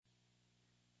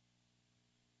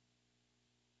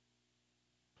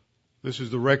This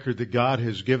is the record that God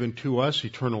has given to us,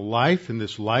 eternal life, and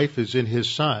this life is in His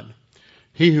Son.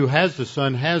 He who has the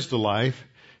Son has the life.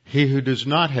 He who does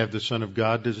not have the Son of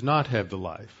God does not have the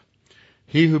life.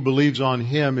 He who believes on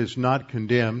Him is not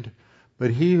condemned,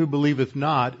 but he who believeth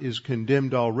not is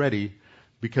condemned already,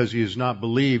 because he has not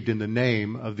believed in the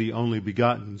name of the only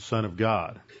begotten Son of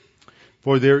God.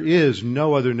 For there is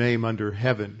no other name under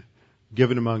heaven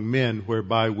given among men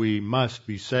whereby we must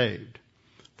be saved.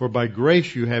 For by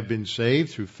grace you have been saved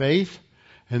through faith,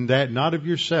 and that not of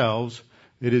yourselves,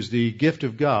 it is the gift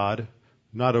of God,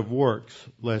 not of works,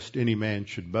 lest any man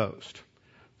should boast.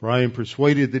 For I am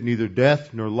persuaded that neither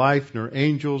death, nor life, nor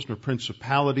angels, nor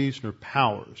principalities, nor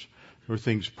powers, nor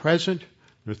things present,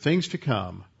 nor things to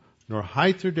come, nor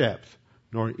height or depth,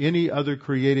 nor any other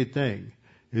created thing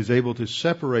is able to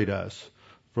separate us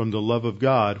from the love of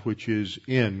God which is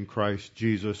in Christ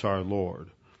Jesus our Lord.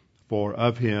 For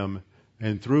of Him,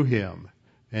 and through Him,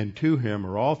 and to Him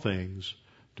are all things,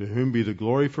 to whom be the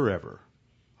glory forever.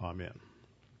 Amen.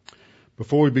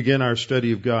 Before we begin our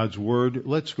study of God's Word,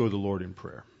 let's go to the Lord in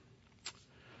prayer.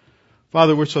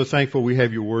 Father, we're so thankful we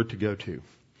have your Word to go to,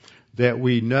 that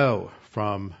we know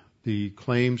from the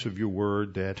claims of your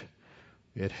Word that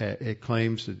it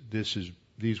claims that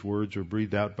these words are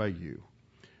breathed out by you,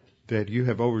 that you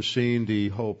have overseen the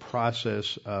whole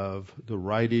process of the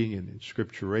writing and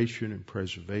inscripturation and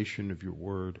preservation of your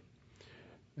Word,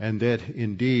 and that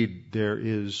indeed there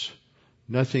is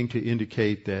nothing to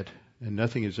indicate that, and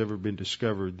nothing has ever been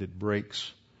discovered that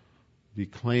breaks the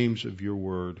claims of your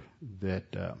Word, that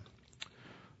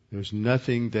there's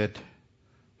nothing that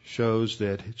shows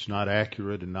that it's not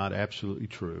accurate and not absolutely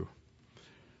true.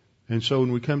 And so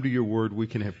when we come to your Word, we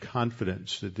can have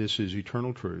confidence that this is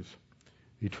eternal truth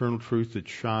that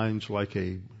shines like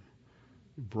a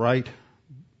bright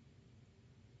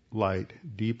light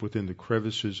deep within the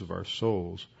crevices of our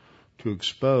souls to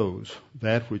expose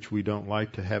that which we don't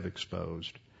like to have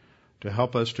exposed, to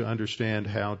help us to understand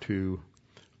how to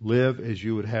live as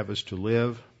you would have us to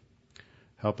live.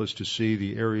 Help us to see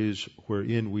the areas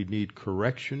wherein we need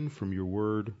correction from your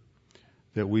Word,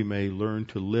 that we may learn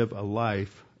to live a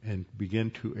life and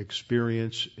begin to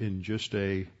experience in just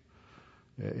a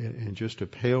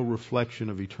pale reflection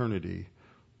of eternity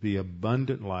the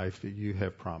abundant life that you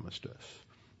have promised us.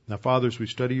 Now, Father, as we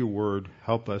study your Word,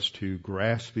 help us to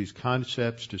grasp these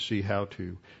concepts, to see how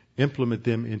to implement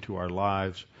them into our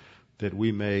lives, that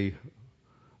we may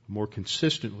more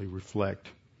consistently reflect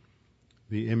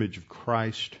the image of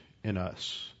Christ in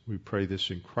us. We pray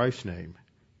this in Christ's name.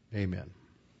 Amen.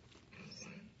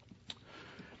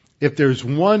 If there's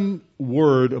one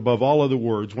word above all other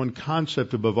words, one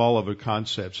concept above all other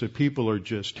concepts that people are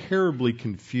just terribly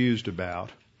confused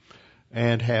about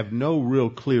and have no real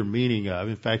clear meaning of,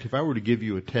 in fact, if I were to give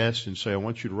you a test and say, I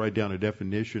want you to write down a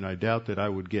definition, I doubt that I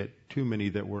would get too many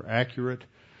that were accurate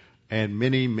and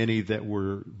many that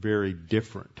were very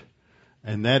different.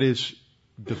 And that is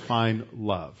define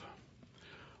love.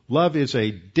 Love is a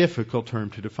difficult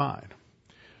term to define.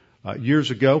 Years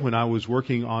ago, when I was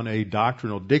working on a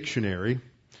doctrinal dictionary,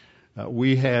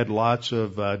 we had lots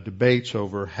of debates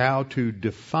over how to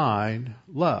define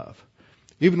love.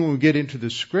 Even when we get into the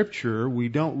Scripture, we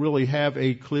don't really have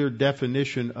a clear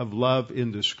definition of love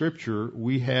in the Scripture.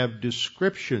 We have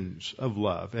descriptions of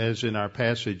love, as in our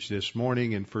passage this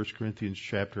morning in 1 Corinthians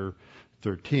chapter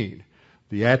 13.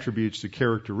 The attributes, the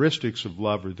characteristics of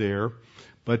love are there,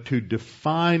 but to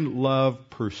define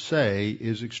love per se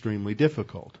is extremely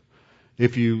difficult.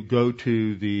 If you go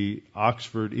to the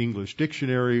Oxford English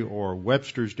Dictionary or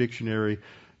Webster's Dictionary,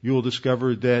 you will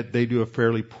discover that they do a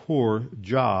fairly poor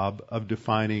job of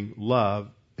defining love,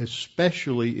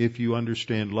 especially if you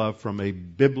understand love from a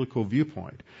biblical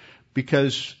viewpoint.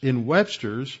 Because in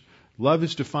Webster's, love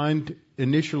is defined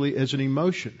initially as an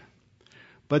emotion.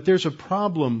 But there's a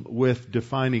problem with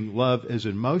defining love as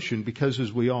emotion because,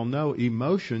 as we all know,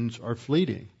 emotions are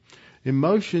fleeting.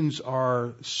 Emotions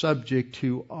are subject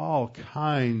to all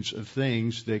kinds of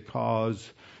things that cause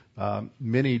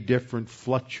many different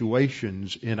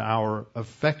fluctuations in our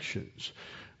affections.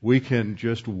 We can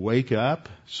just wake up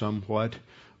somewhat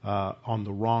on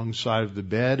the wrong side of the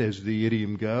bed, as the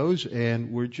idiom goes,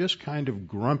 and we're just kind of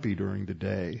grumpy during the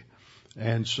day.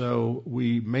 And so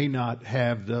we may not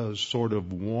have those sort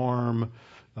of warm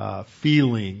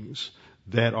feelings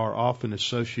that are often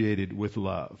associated with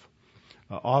love.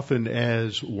 Often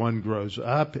as one grows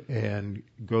up and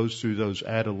goes through those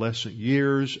adolescent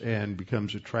years and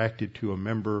becomes attracted to a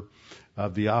member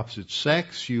of the opposite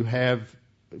sex, you have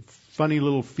funny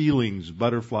little feelings,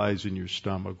 butterflies in your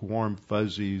stomach, warm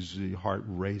fuzzies, the heart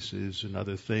races and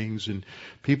other things, and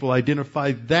people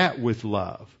identify that with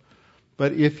love.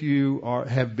 But if you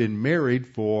have been married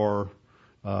for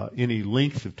any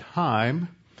length of time,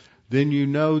 then you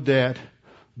know that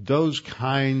those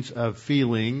kinds of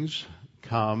feelings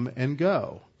come and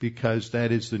go, because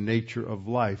that is the nature of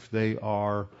life. They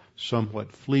are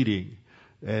somewhat fleeting,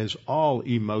 as all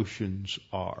emotions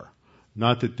are.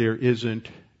 Not that there isn't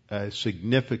a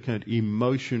significant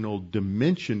emotional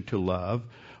dimension to love,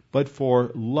 but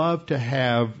for love to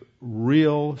have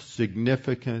real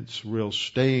significance, real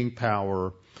staying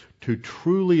power, to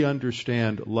truly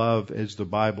understand love as the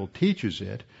Bible teaches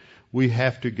it, we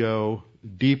have to go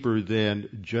deeper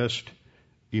than just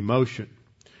emotion.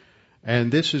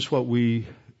 And this is what we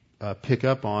pick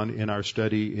up on in our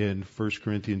study in 1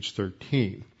 Corinthians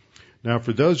 13. Now,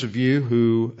 for those of you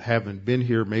who haven't been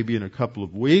here maybe in a couple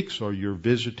of weeks, or you're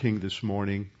visiting this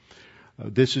morning,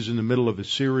 this is in the middle of a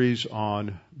series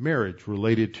on marriage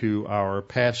related to our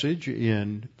passage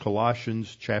in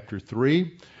Colossians chapter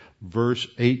 3, verse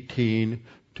 18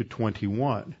 to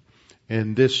 21.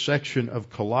 In this section of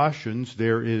Colossians,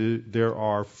 there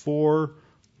are 4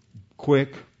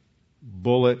 quick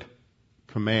bullet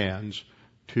commands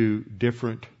to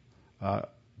different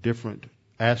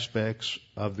aspects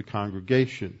of the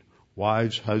congregation: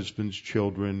 wives, husbands,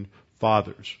 children,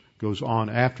 fathers. Goes on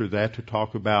after that to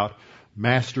talk about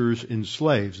masters and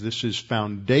slaves. This is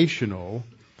foundational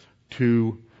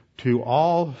to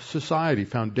all society,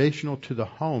 foundational to the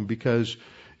home, because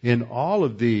in all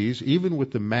of these, even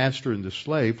with the master and the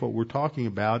slave, what we're talking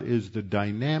about is the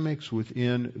dynamics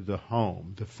within the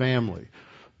home, the family,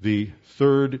 the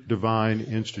third divine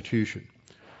institution.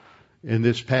 In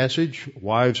this passage,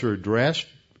 wives are addressed: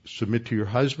 submit to your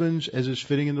husbands as is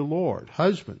fitting in the Lord.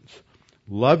 Husbands,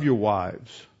 love your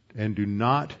wives and do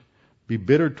not be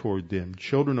bitter toward them.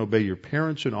 Children, obey your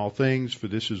parents in all things, for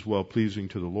this is well-pleasing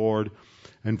to the Lord.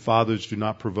 And fathers, do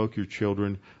not provoke your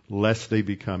children, lest they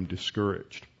become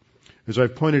discouraged. As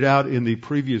I've pointed out in the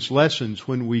previous lessons,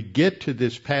 when we get to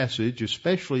this passage,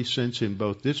 especially since in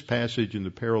both this passage and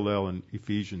the parallel in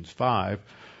Ephesians 5,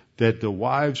 that the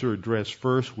wives are addressed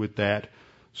first with that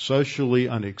socially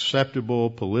unacceptable,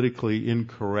 politically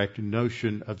incorrect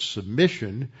notion of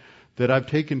submission, that I've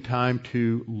taken time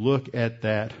to look at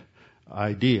that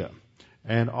idea.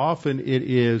 And often it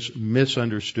is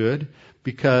misunderstood,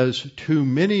 because too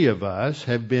many of us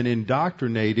have been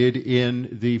indoctrinated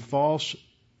in the false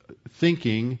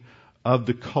thinking of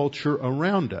the culture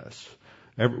around us.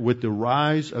 With the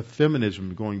rise of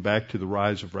feminism, going back to the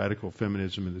rise of radical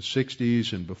feminism in the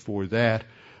 60s and before that,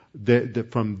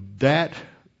 from that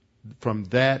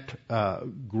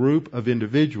group of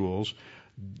individuals,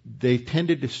 they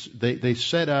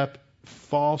set up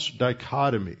false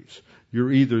dichotomies.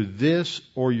 You're either this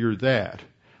or you're that.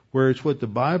 Whereas what the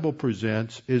Bible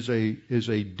presents is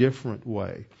a different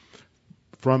way.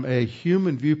 From a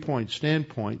human viewpoint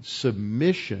standpoint,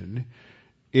 submission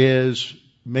is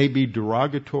maybe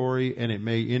derogatory, and it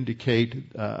may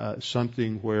indicate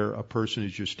something where a person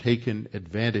is just taken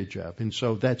advantage of. And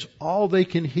so that's all they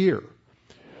can hear.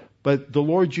 But the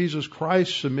Lord Jesus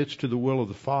Christ submits to the will of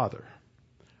the Father.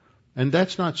 And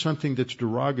that's not something that's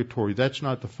derogatory. That's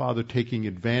not the Father taking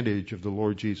advantage of the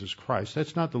Lord Jesus Christ.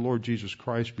 That's not the Lord Jesus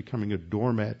Christ becoming a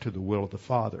doormat to the will of the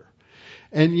Father.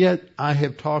 And yet, I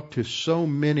have talked to so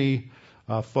many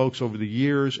folks over the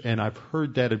years, and I've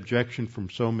heard that objection from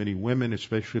so many women,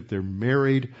 especially if they're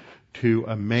married to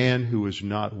a man who is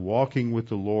not walking with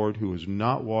the Lord, who is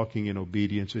not walking in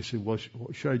obedience. They say, well,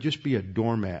 should I just be a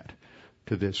doormat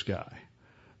to this guy?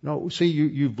 No, see,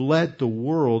 you've let the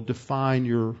world define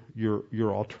your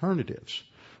alternatives.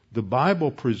 The Bible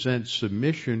presents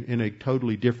submission in a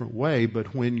totally different way,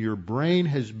 but when your brain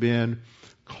has been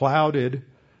clouded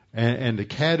and the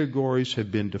categories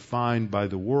have been defined by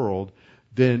the world,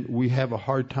 then we have a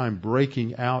hard time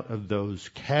breaking out of those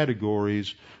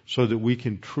categories so that we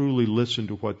can truly listen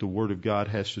to what the Word of God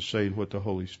has to say and what the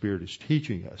Holy Spirit is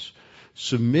teaching us.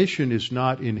 Submission is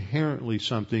not inherently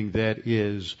something that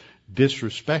is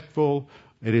disrespectful.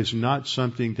 It is not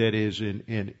something that is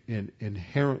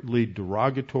inherently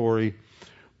derogatory,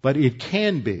 but it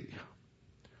can be.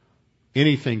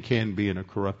 Anything can be in a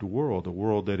corrupt world, a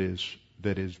world that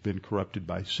has been corrupted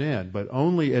by sin. But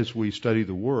only as we study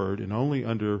the Word and only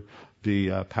under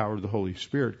the power of the Holy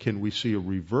Spirit can we see a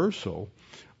reversal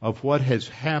of what has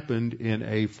happened in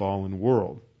a fallen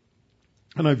world.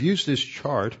 And I've used this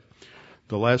chart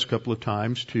the last couple of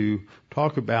times to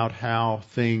talk about how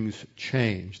things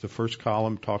change. The first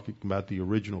column talking about the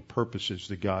original purposes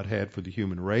that God had for the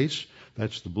human race.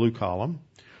 That's the blue column.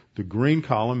 The green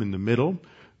column in the middle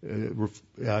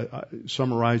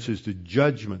summarizes the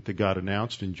judgment that God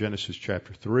announced in Genesis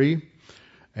chapter 3.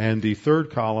 And the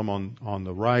third column on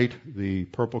the right, the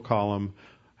purple column,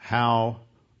 how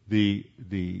the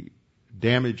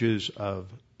damages of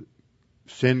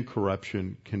sin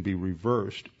corruption can be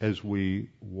reversed as we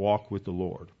walk with the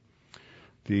Lord.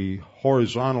 The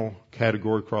horizontal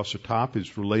category across the top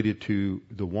is related to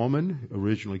the woman,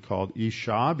 originally called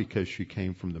Isha because she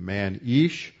came from the man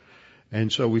Ish.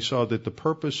 And so we saw that the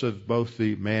purpose of both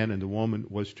the man and the woman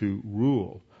was to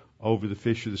rule over the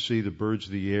fish of the sea, the birds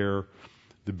of the air,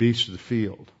 the beasts of the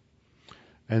field.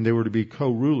 And they were to be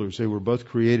co-rulers. They were both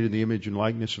created in the image and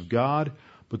likeness of God.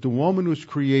 But the woman was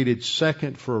created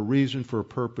second for a reason, for a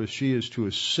purpose. She is to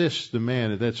assist the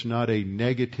man. And that's not a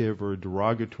negative or a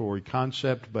derogatory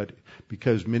concept, but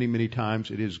because many, many times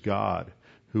it is God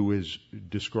who is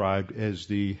described as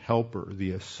the helper,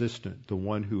 the assistant, the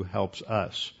one who helps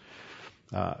us.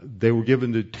 They were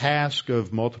given the task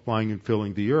of multiplying and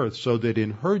filling the earth, so that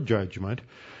in her judgment,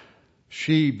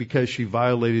 because she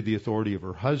violated the authority of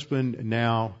her husband,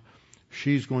 now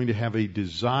she's going to have a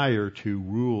desire to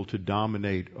rule, to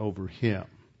dominate over him.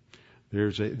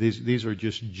 These are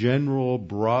just general,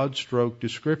 broad stroke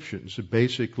descriptions.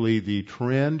 Basically, the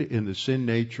trend in the sin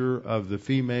nature of the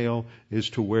female is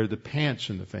to wear the pants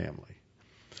in the family.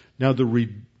 Now, the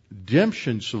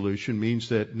redemption solution means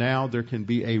that now there can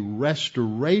be a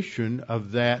restoration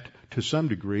of that, to some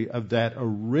degree, of that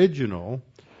original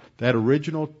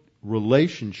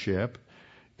relationship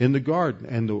in the garden,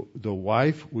 and the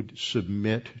wife would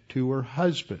submit to her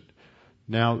husband.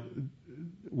 Now,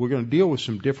 we're going to deal with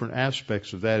some different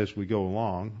aspects of that as we go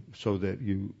along so that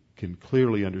you can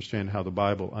clearly understand how the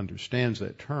Bible understands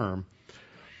that term.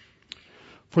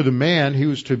 For the man, he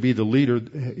was to be the leader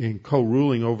in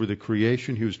co-ruling over the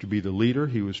creation. He was to be the leader.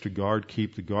 He was to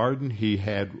keep the garden. He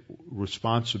had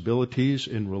responsibilities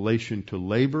in relation to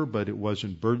labor, but it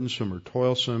wasn't burdensome or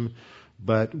toilsome.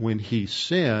 But when he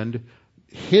sinned,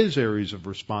 his areas of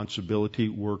responsibility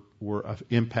were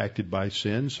impacted by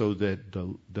sin, so that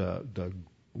the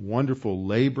wonderful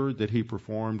labor that he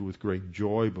performed with great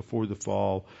joy before the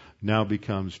fall now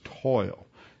becomes toil.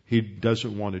 He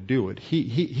doesn't want to do it.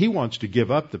 He wants to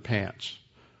give up the pants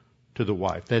to the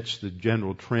wife. That's the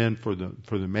general trend for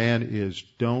the man, is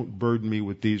don't burden me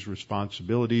with these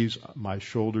responsibilities. My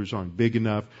shoulders aren't big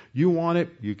enough. You want it,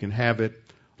 you can have it.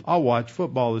 I'll watch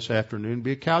football this afternoon,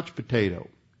 be a couch potato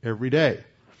every day.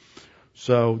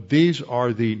 So these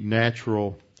are the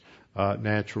natural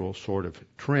sort of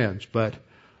trends. But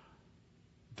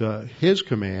his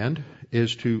command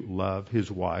is to love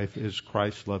his wife as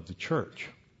Christ loved the church.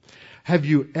 Have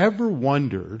you ever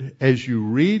wondered, as you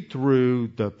read through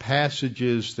the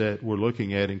passages that we're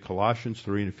looking at in Colossians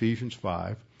 3 and Ephesians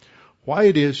 5, why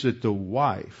it is that the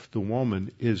wife, the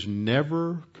woman, is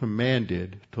never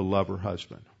commanded to love her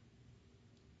husband?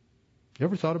 You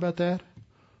ever thought about that?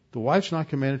 The wife's not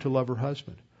commanded to love her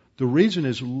husband. The reason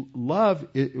is love.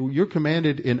 You're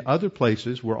commanded in other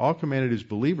places. We're all commanded as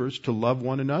believers to love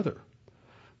one another.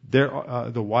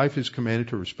 The wife is commanded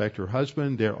to respect her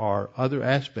husband. There are other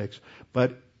aspects.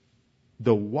 But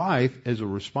the wife, as a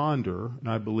responder, and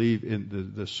I believe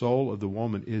in the soul of the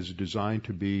woman is designed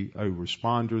to be a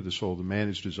responder. The soul of the man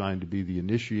is designed to be the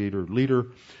initiator, leader.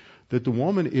 That the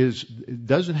woman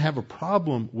doesn't have a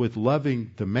problem with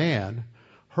loving the man.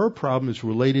 Her problem is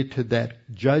related to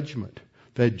that judgment.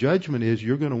 That judgment is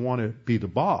you're going to want to be the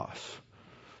boss.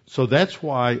 So that's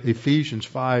why Ephesians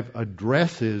 5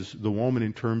 addresses the woman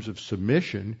in terms of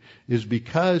submission, is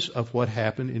because of what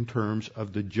happened in terms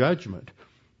of the judgment,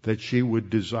 that she would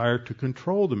desire to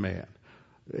control the man.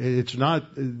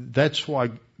 That's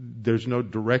why there's no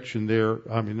direction there,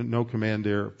 no command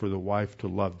there for the wife to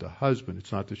love the husband.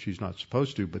 It's not that she's not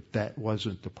supposed to, but that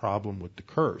wasn't the problem with the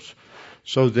curse.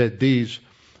 So that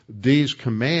these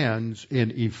commands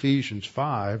in Ephesians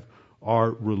 5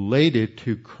 are related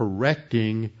to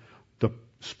correcting the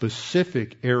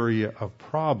specific area of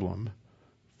problem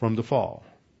from the fall.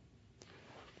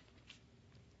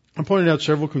 I'm pointing out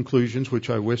several conclusions which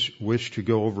I wish to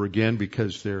go over again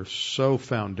because they're so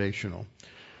foundational.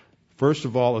 First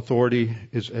of all, authority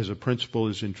as a principle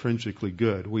is intrinsically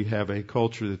good. We have a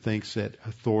culture that thinks that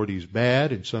authority is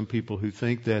bad, and some people who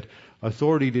think that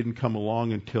authority didn't come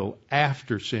along until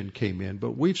after sin came in.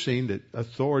 But we've seen that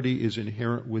authority is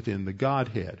inherent within the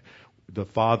Godhead. The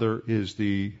Father is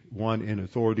the one in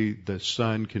authority. The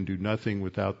Son can do nothing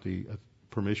without the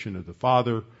permission of the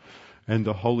Father. And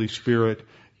the Holy Spirit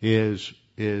is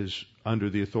under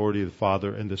the authority of the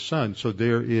Father and the Son. So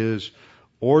there is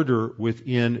order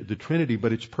within the Trinity,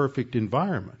 but it's perfect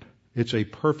environment. It's a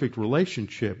perfect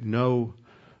relationship. No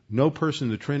person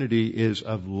in the Trinity is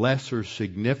of lesser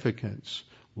significance,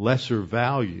 lesser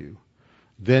value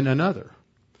than another.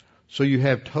 So you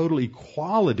have total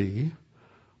equality,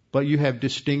 but you have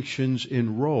distinctions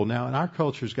in role. Now, in our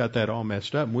culture's got that all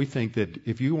messed up, and we think that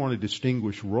if you want to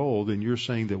distinguish role, then you're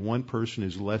saying that one person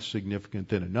is less significant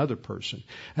than another person.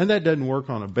 And that doesn't work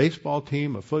on a baseball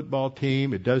team, a football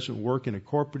team. It doesn't work in a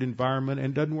corporate environment,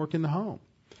 and doesn't work in the home.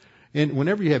 And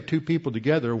whenever you have two people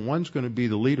together, one's going to be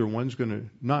the leader, one's going to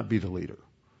not be the leader.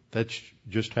 That's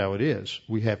just how it is.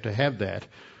 We have to have that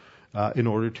in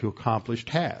order to accomplish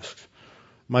tasks.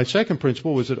 My second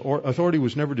principle was that authority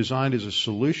was never designed as a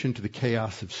solution to the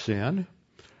chaos of sin,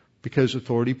 because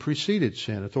authority preceded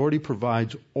sin. Authority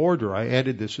provides order. I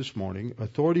added this morning.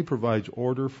 Authority provides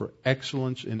order for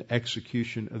excellence in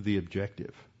execution of the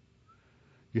objective.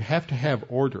 You have to have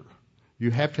order.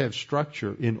 You have to have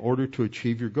structure in order to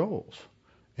achieve your goals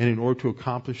and in order to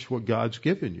accomplish what God's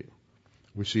given you.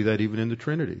 We see that even in the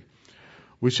Trinity.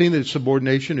 We've seen that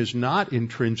subordination is not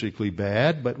intrinsically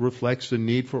bad, but reflects the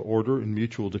need for order and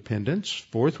mutual dependence.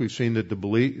 Fourth, we've seen that the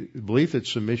belief that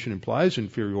submission implies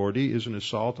inferiority is an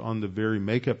assault on the very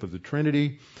makeup of the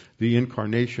Trinity, the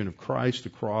incarnation of Christ, the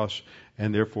cross,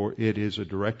 and therefore it is a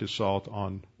direct assault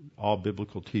on all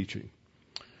biblical teaching.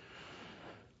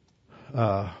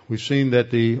 We've seen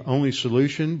that the only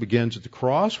solution begins at the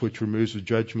cross, which removes the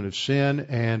judgment of sin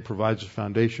and provides a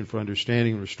foundation for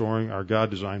understanding and restoring our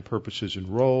God-designed purposes and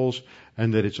roles,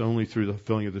 and that it's only through the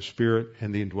filling of the Spirit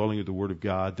and the indwelling of the Word of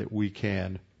God that we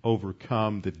can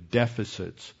overcome the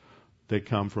deficits that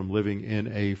come from living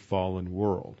in a fallen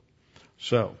world.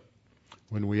 So,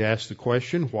 when we ask the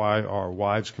question, why are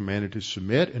wives commanded to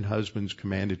submit and husbands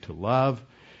commanded to love?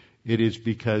 It is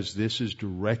because this is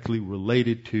directly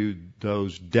related to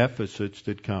those deficits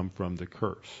that come from the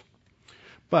curse.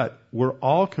 But we're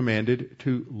all commanded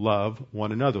to love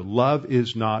one another. Love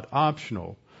is not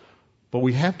optional. But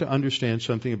we have to understand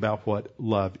something about what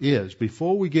love is.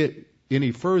 Before we get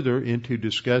any further into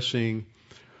discussing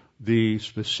the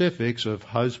specifics of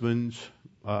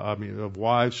of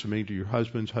wives submitting to your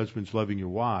husbands, husbands loving your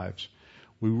wives,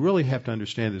 we really have to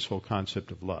understand this whole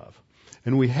concept of love.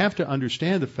 And we have to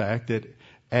understand the fact that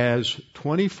as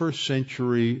 21st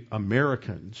century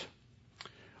Americans,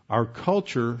 our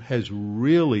culture has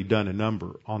really done a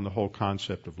number on the whole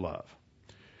concept of love.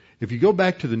 If you go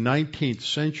back to the 19th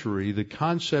century, the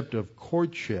concept of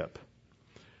courtship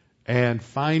and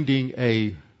finding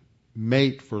a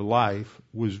mate for life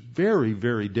was very,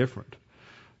 very different.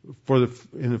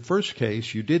 In the first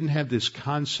case, you didn't have this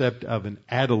concept of an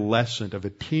adolescent, of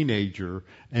a teenager,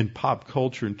 and pop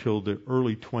culture until the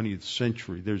early 20th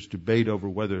century. There's debate over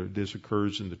whether this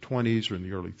occurs in the 20s or in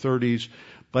the early 30s,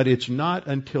 but it's not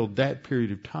until that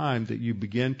period of time that you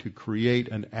begin to create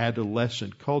an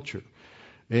adolescent culture.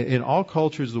 In all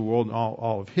cultures of the world and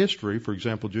all of history, for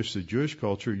example, just the Jewish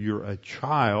culture, you're a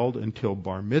child until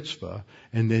bar mitzvah,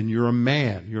 and then you're a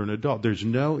man, you're an adult. There's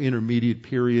no intermediate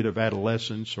period of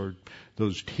adolescence or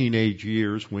those teenage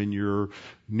years when you're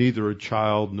neither a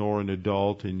child nor an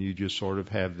adult and you just sort of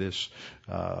have this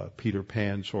Peter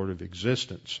Pan sort of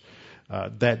existence.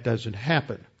 That doesn't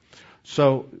happen.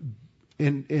 So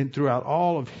throughout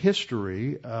all of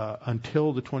history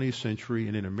until the 20th century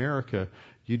and in America,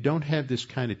 you don't have this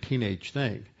kind of teenage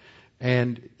thing.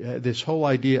 And this whole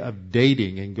idea of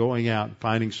dating and going out and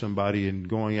finding somebody and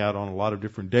going out on a lot of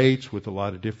different dates with a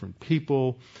lot of different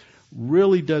people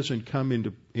really doesn't come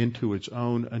into its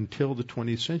own until the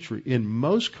 20th century. In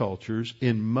most cultures,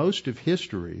 in most of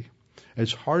history,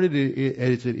 as hard as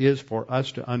it is for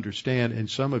us to understand, and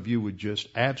some of you would just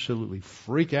absolutely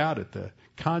freak out at the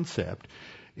concept,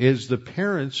 is the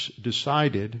parents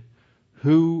decided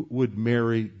who would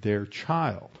marry their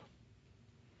child.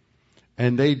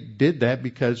 And they did that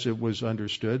because it was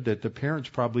understood that the parents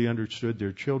probably understood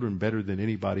their children better than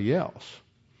anybody else.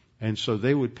 And so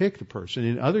they would pick the person.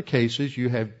 In other cases, you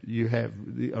have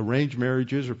the arranged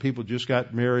marriages, or people just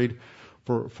got married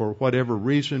for whatever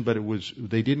reason, but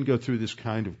they didn't go through this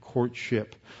kind of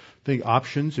courtship thing.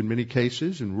 Options in many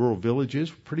cases in rural villages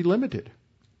were pretty limited.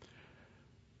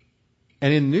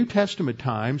 And in New Testament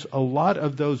times, a lot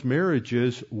of those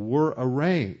marriages were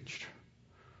arranged.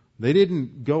 They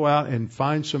didn't go out and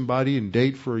find somebody and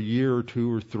date for a year or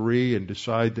two or three and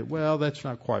decide that, well, that's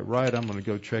not quite right, I'm going to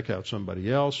go check out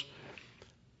somebody else.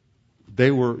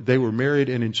 They were married,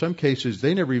 and in some cases,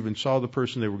 they never even saw the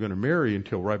person they were going to marry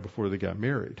until right before they got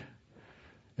married.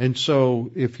 And so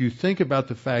if you think about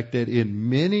the fact that in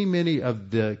many, many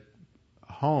of the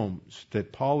homes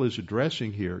that Paul is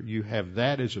addressing here, you have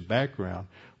that as a background.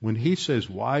 When he says,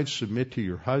 wives, submit to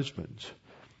your husbands,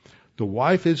 the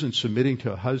wife isn't submitting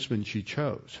to a husband she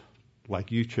chose,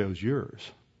 like you chose yours.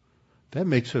 That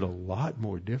makes it a lot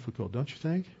more difficult, don't you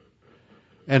think?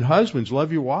 And husbands,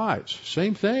 love your wives.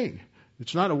 Same thing.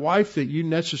 It's not a wife that you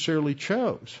necessarily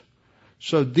chose.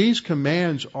 So these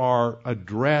commands are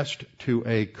addressed to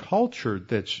a culture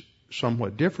that's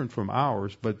somewhat different from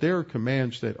ours, but they're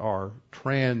commands that are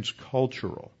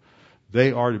transcultural.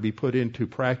 They are to be put into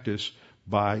practice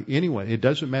by anyone. It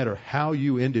doesn't matter how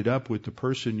you ended up with the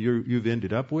person you've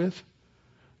ended up with.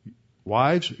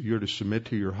 Wives, you're to submit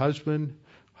to your husband.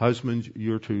 Husbands,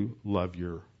 you're to love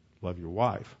your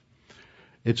wife.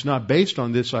 It's not based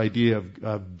on this idea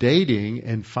of dating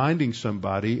and finding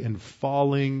somebody and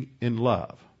falling in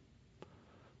love.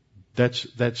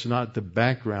 That's not the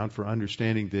background for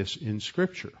understanding this in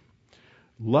Scripture.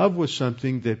 Love was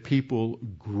something that people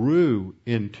grew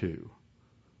into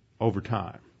over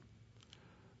time.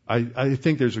 I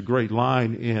think there's a great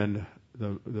line in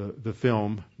the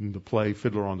film, in the play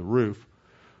Fiddler on the Roof,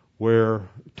 where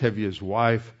Tevye's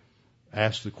wife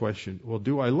asked the question, well,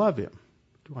 do I love him?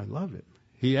 Do I love him?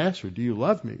 He asked her, do you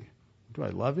love me? Do I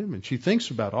love him? And she thinks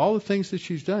about all the things that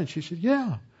she's done. She said,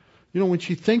 yeah. When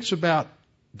she thinks about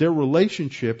their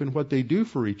relationship and what they do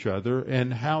for each other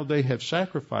and how they have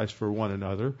sacrificed for one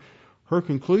another, her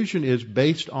conclusion is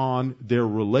based on their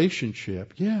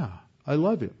relationship. Yeah, I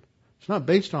love him. It's not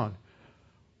based on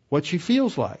what she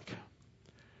feels like.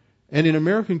 And in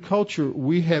American culture,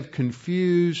 we have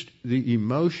confused the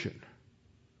emotion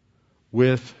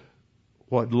with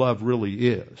what love really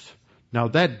is. Now,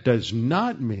 that does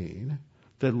not mean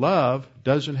that love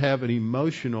doesn't have an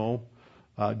emotional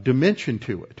dimension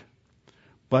to it.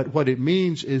 But what it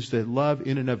means is that love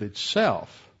in and of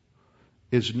itself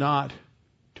is not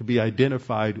to be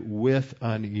identified with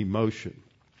an emotion.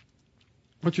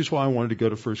 Which is why I wanted to go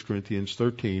to 1 Corinthians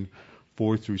 13,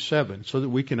 4 through 7, so that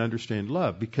we can understand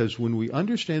love. Because when we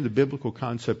understand the biblical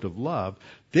concept of love,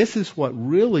 this is what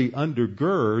really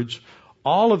undergirds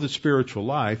all of the spiritual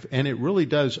life, and it really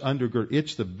does undergird.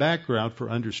 It's the background for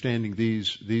understanding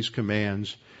these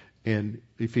commands in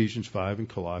Ephesians 5 and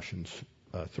Colossians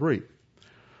 3.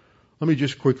 Let me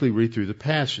just quickly read through the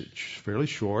passage. Fairly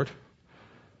short.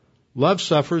 Love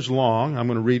suffers long. I'm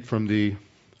going to read from the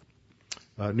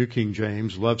New King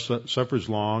James. Love suffers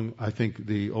long. I think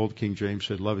the Old King James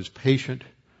said love is patient.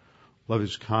 Love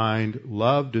is kind.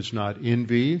 Love does not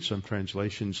envy. Some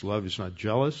translations, love is not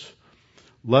jealous.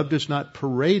 Love does not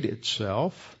parade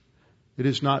itself. It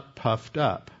is not puffed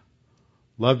up.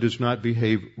 Love does not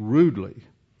behave rudely,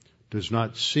 does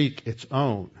not seek its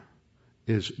own,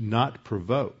 is not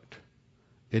provoked.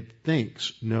 It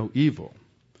thinks no evil.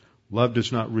 Love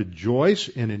does not rejoice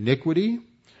in iniquity,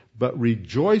 but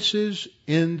rejoices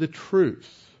in the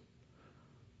truth.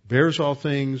 Bears all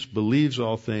things, believes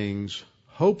all things,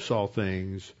 hopes all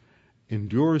things,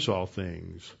 endures all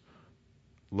things.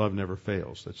 Love never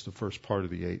fails. That's the first part of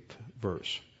the 8th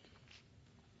verse.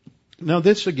 Now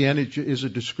this again is a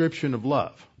description of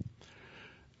love.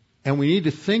 And we need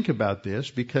to think about this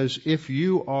because if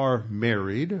you are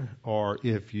married, or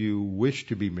if you wish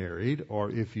to be married,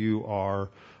 or if you are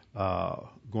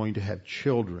going to have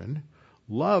children,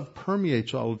 love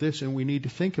permeates all of this, and we need to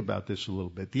think about this a little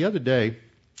bit. The other day,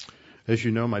 as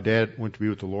you know, my dad went to be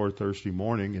with the Lord Thursday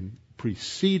morning, and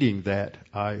preceding that,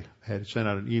 I had sent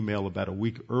out an email about a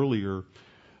week earlier,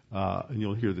 and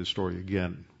you'll hear this story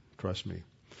again, trust me.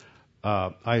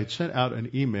 I had sent out an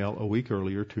email a week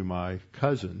earlier to my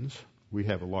cousins. We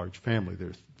have a large family.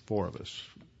 There's 4 of us.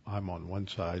 I'm on one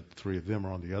side, 3 of them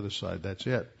are on the other side. That's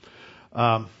it.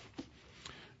 To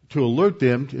alert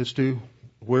them as to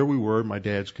where we were in my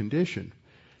dad's condition.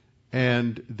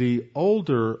 And the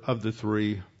older of the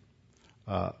 3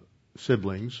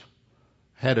 siblings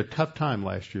had a tough time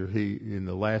last year. In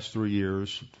the last 3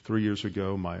 years, 3 years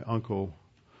ago, my uncle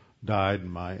died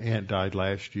and my aunt died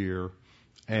last year.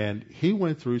 And he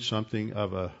went through something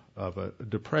of a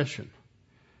depression.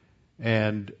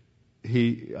 And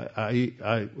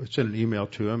I sent an email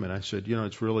to him and I said,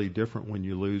 it's really different when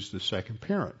you lose the second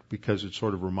parent because it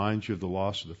sort of reminds you of the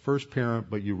loss of the first parent,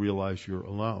 but you realize you're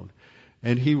alone.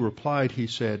 And he replied, he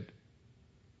said,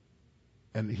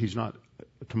 and he's not,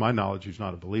 to my knowledge, he's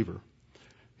not a believer.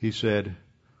 He said,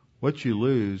 what you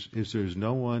lose is there's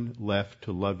no one left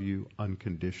to love you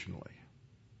unconditionally.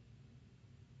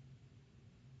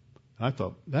 And I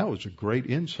thought, that was a great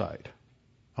insight.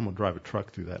 I'm going to drive a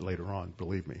truck through that later on,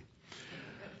 believe me.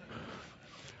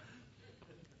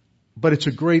 But it's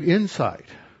a great insight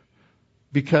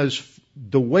because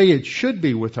the way it should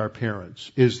be with our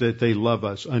parents is that they love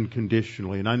us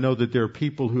unconditionally. And I know that there are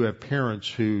people who have parents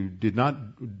who did not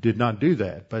do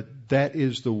that, but that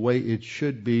is the way it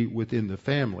should be within the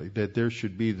family, that there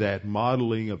should be that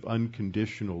modeling of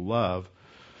unconditional love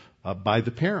by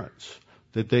the parents,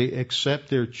 that they accept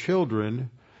their children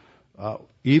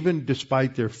Even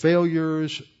despite their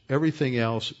failures, everything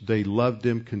else, they loved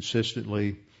him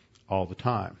consistently all the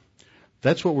time.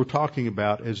 That's what we're talking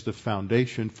about as the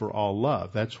foundation for all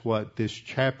love. That's what this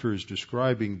chapter is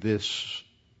describing, this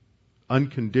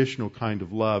unconditional kind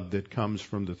of love that comes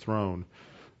from the throne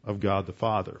of God the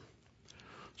Father.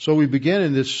 So we begin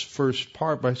in this first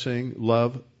part by saying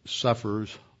love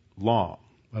suffers long.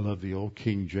 I love the old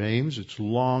King James. It's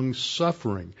long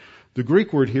suffering. The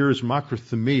Greek word here is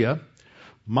makrothemia.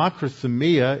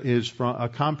 Makrothemia is from a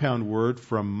compound word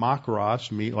from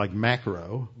makros, like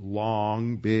macro,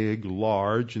 long, big,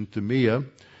 large, and themia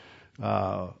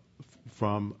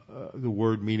from the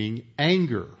word meaning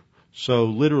anger. So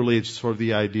literally it's sort of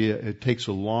the idea it takes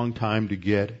a long time to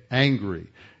get angry.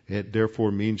 It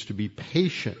therefore means to be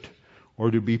patient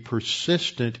or to be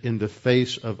persistent in the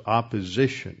face of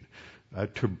opposition,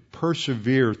 to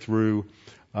persevere through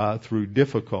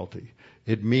difficulty.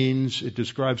 It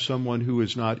describes someone who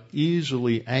is not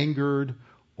easily angered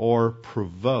or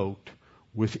provoked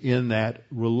within that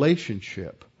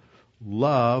relationship.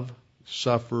 Love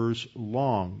suffers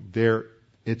long.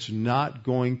 It's not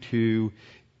going to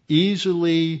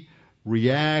easily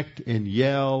react and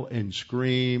yell and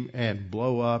scream and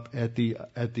blow up at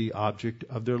the object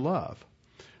of their love.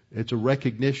 It's a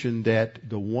recognition that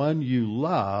the one you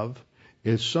love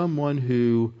is someone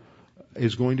who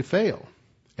is going to fail.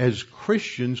 As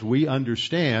Christians, we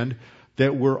understand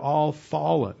that we're all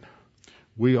fallen.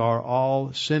 We are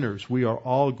all sinners. We are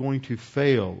all going to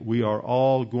fail. We are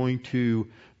all going to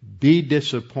be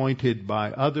disappointed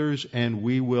by others, and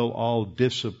we will all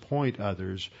disappoint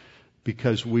others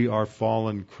because we are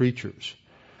fallen creatures.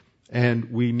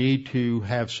 And we need to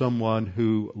have someone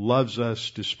who loves us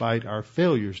despite our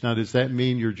failures. Now, does that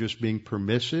mean you're just being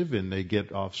permissive and they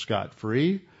get off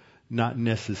scot-free? Not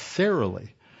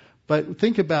necessarily. But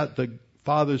think about the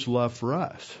Father's love for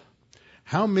us.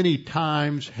 How many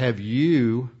times have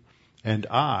you and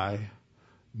I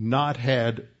not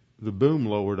had the boom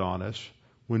lowered on us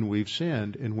when we've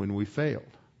sinned and when we failed?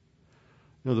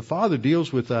 The Father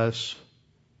deals with us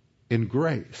in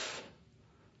grace.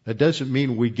 That doesn't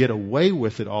mean we get away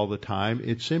with it all the time.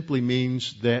 It simply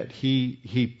means that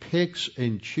He picks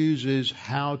and chooses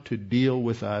how to deal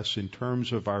with us in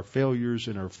terms of our failures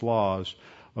and our flaws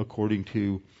according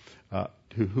to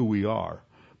who we are.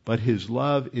 But His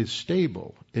love is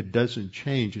stable. It doesn't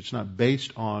change. It's not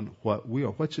based on what we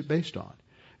are. What's it based on?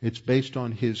 It's based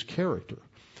on His character.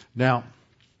 Now,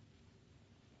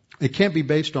 it can't be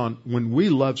based on, when we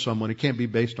love someone, it can't be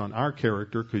based on our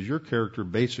character, because your character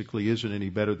basically isn't any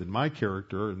better than my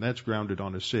character, and that's grounded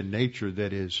on a sin nature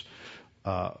that is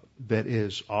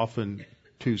often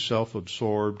too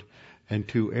self-absorbed and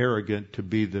too arrogant to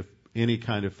be any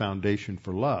kind of foundation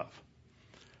for love.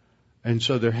 And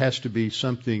so there has to be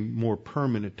something more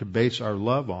permanent to base our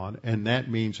love on, and that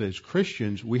means as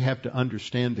Christians we have to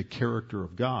understand the character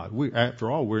of God.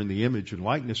 After all, we're in the image and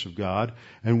likeness of God,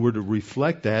 and we're to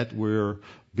reflect that. We're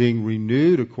being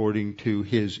renewed according to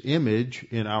His image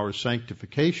in our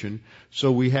sanctification,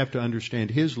 so we have to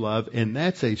understand His love, and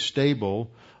that's a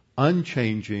stable,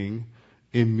 unchanging,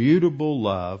 immutable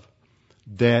love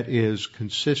that is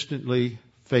consistently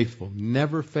faithful,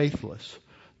 never faithless.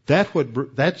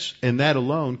 And that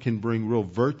alone can bring real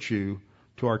virtue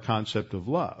to our concept of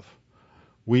love.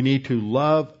 We need to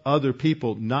love other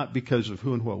people not because of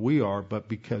who and what we are, but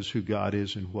because who God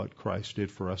is and what Christ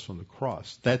did for us on the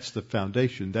cross. That's the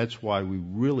foundation. That's why we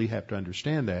really have to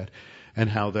understand that and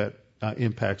how that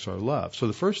impacts our love. So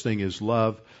the first thing is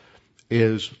love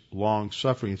is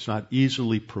long-suffering. It's not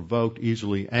easily provoked,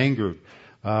 easily angered.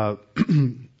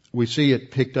 We see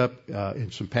it picked up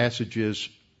in some passages.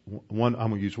 I'm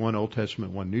going to use one Old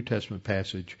Testament, one New Testament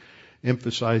passage,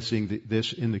 emphasizing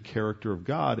this in the character of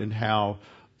God and how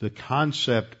the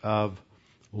concept of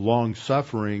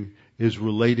long-suffering is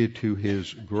related to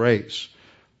His grace.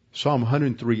 Psalm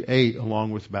 103:8,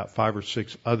 along with about 5 or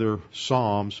 6 other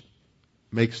psalms,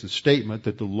 makes the statement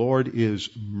that the Lord is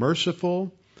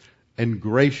merciful and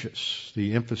gracious.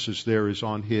 The emphasis there is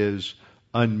on His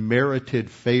unmerited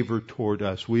favor toward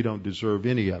us. We don't deserve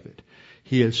any of it.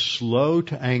 He is slow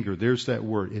to anger. There's that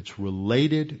word. It's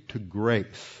related to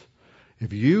grace.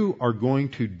 If you are going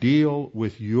to deal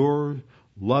with your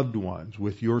loved ones,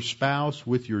 with your spouse,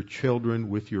 with your children,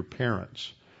 with your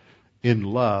parents in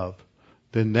love,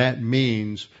 then that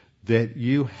means that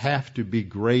you have to be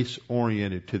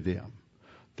grace-oriented to them.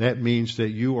 That means that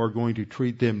you are going to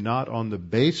treat them not on the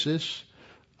basis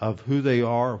of who they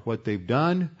are or what they've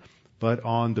done, but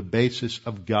on the basis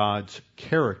of God's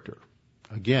character.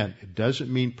 Again, it doesn't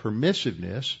mean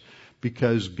permissiveness,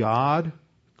 because God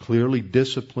clearly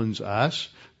disciplines us.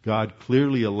 God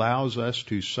clearly allows us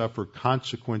to suffer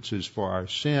consequences for our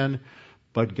sin,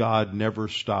 but God never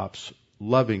stops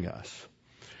loving us.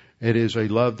 It is a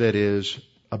love that is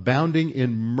abounding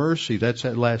in mercy. That's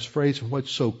that last phrase. And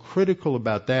what's so critical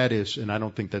about that is, and I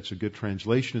don't think that's a good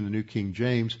translation in the New King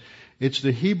James, it's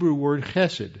the Hebrew word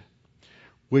chesed,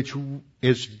 which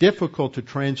is difficult to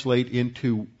translate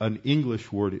into an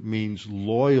English word. It means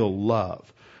loyal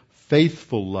love,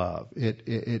 faithful love.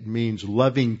 It means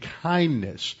loving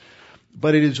kindness.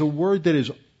 But it is a word that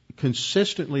is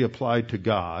consistently applied to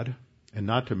God and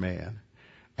not to man.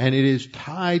 And it is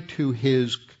tied to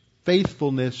His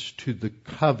faithfulness to the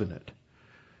covenant.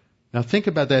 Now think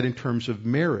about that in terms of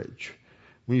marriage.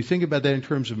 When you think about that in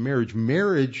terms of marriage,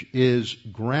 marriage is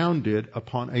grounded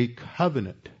upon a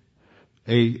covenant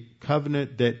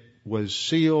that was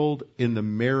sealed in the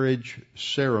marriage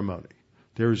ceremony.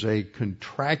 There's a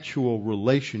contractual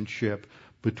relationship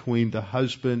between the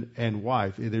husband and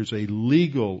wife. There's a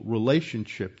legal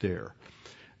relationship there.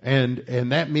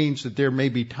 And that means that there may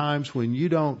be times when you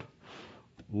don't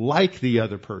like the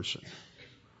other person,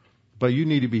 but you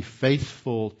need to be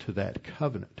faithful to that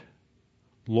covenant,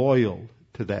 loyal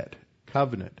to that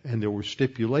covenant. And there were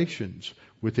stipulations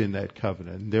within that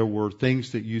covenant. And there were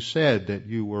things that you said that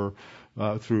you were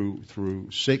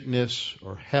through sickness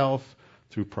or health,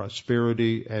 through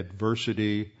prosperity,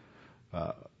 adversity,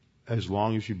 as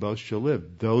long as you both shall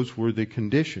live. Those were the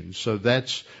conditions. So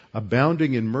that's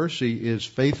abounding in mercy is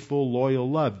faithful, loyal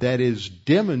love. That is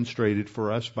demonstrated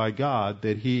for us by God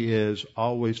that He is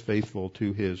always faithful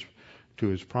to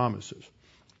His promises.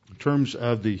 In terms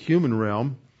of the human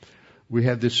realm, we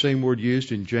have this same word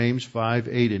used in James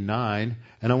 5:8 and 9,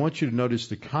 and I want you to notice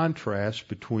the contrast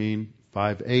between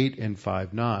 5:8 and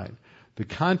 5:9. The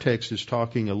context is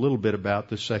talking a little bit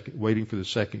about waiting for the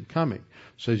second coming.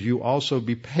 It says, you also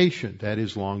be patient, that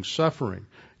is long-suffering,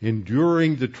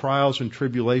 enduring the trials and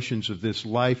tribulations of this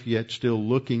life, yet still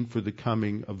looking for the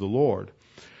coming of the Lord.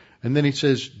 And then he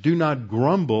says, do not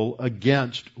grumble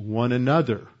against one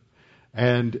another.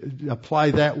 And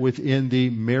apply that within the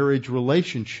marriage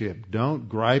relationship. Don't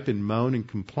gripe and moan and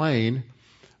complain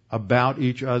about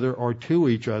each other or to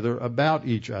each other about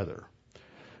each other.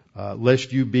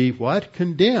 Lest you be what?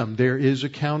 Condemned. There is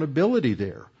accountability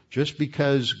there. Just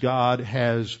because God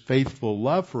has faithful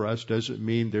love for us doesn't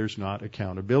mean there's not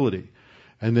accountability.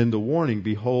 And then the warning,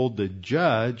 behold, the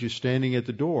judge is standing at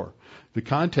the door. The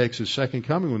context is second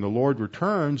coming. When the Lord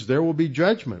returns, there will be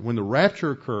judgment. When the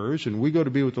rapture occurs and we go to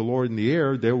be with the Lord in the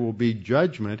air, there will be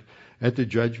judgment at the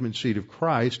judgment seat of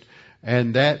Christ.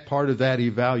 And that part of that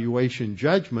evaluation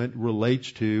judgment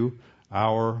relates to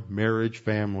our marriage,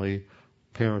 family,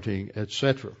 parenting,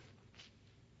 etc.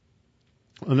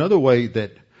 Another way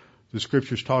that the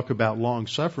Scriptures talk about long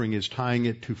suffering is tying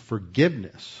it to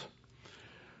forgiveness.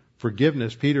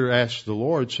 Forgiveness, Peter asks the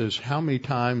Lord, says, how many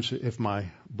times, if my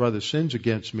brother sins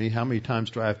against me, how many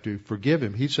times do I have to forgive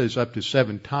him? He says up to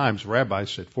 7 times. Rabbi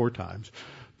said 4 times.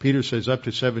 Peter says up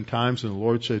to 7 times, and the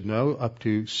Lord said no, up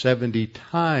to 70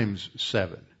 times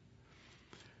 7.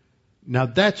 Now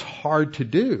that's hard to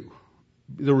do.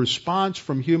 The response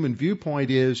from human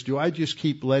viewpoint is, do I just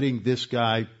keep letting this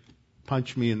guy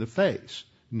punch me in the face?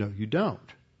 No, you don't.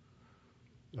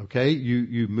 Okay,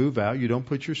 you move out, you don't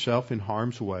put yourself in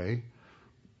harm's way,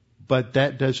 but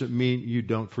that doesn't mean you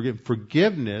don't forgive.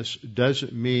 Forgiveness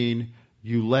doesn't mean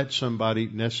you let somebody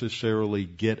necessarily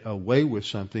get away with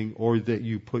something or that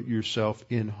you put yourself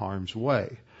in harm's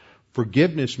way.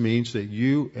 Forgiveness means that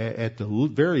you, at the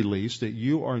very least, that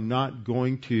you are not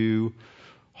going to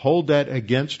hold that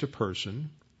against a person,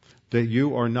 that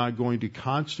you are not going to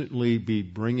constantly be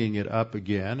bringing it up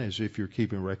again, as if you're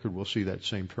keeping record. We'll see that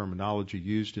same terminology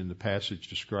used in the passage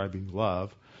describing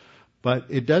love. But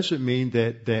it doesn't mean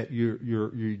that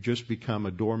you just become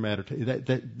a doormat.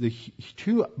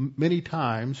 Too many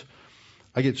times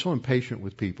I get so impatient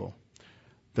with people.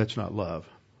 That's not love.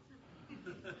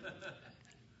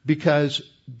 Because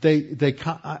they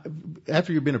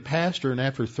after you've been a pastor and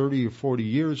after 30 or 40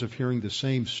 years of hearing the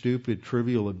same stupid,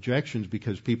 trivial objections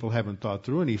because people haven't thought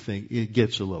through anything, it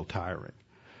gets a little tiring.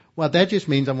 Well, that just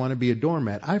means I want to be a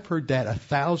doormat. I've heard that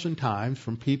 1,000 times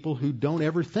from people who don't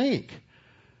ever think.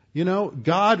 You know,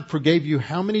 God forgave you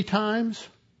how many times?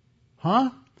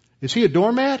 Huh? Is He a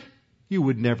doormat? You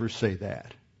would never say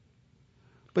that.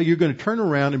 But you're going to turn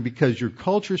around, and because your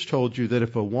culture's told you that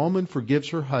if a woman forgives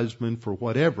her husband for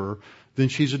whatever, then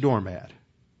she's a doormat.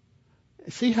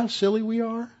 See how silly we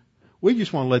are? We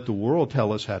just want to let the world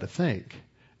tell us how to think.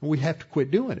 And we have to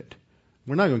quit doing it.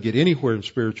 We're not going to get anywhere in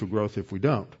spiritual growth if we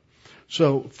don't.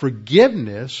 So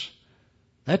forgiveness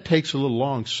That takes a little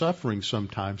long suffering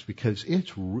sometimes because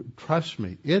trust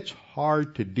me, it's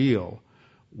hard to deal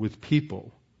with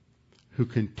people who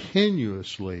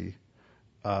continuously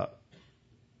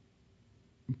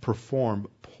perform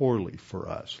poorly for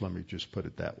us. Let me just put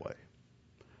it that way.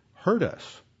 Hurt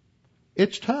us.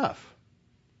 It's tough.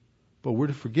 But we're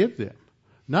to forgive them.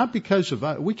 Not because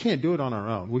we can't do it on our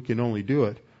own. We can only do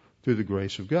it through the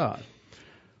grace of God.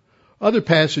 Other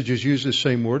passages use the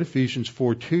same word, Ephesians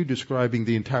 4:2, describing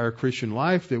the entire Christian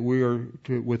life, that we are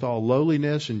to, with all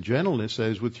lowliness and gentleness, that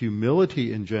is, with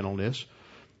humility and gentleness.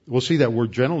 We'll see that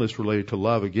word gentleness related to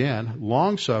love again.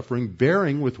 Long-suffering,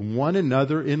 bearing with one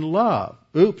another in love.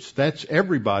 Oops, that's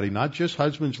everybody, not just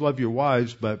husbands love your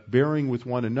wives, but bearing with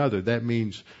one another. That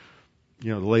means,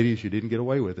 the ladies, you didn't get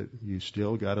away with it. You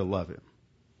still got to love him.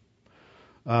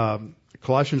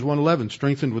 Colossians 1:11,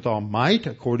 strengthened with all might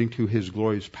according to his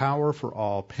glorious power for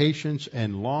all patience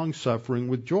and long-suffering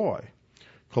with joy.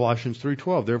 Colossians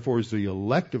 3:12, therefore as the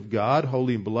elect of God,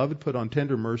 holy and beloved, put on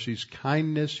tender mercies,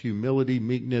 kindness, humility,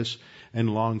 meekness,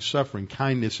 and long-suffering.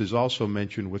 Kindness is also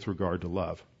mentioned with regard to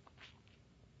love.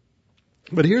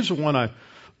 But here's the one I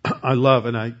love,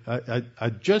 and I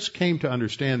just came to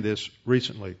understand this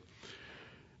recently.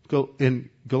 In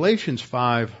Galatians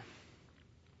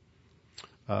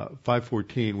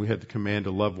 5:14, we had the command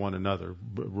to love one another.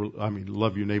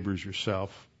 Love your neighbors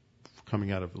yourself,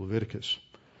 coming out of Leviticus.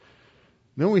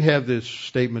 Then we have this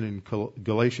statement in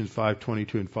Galatians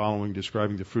 5:22 and following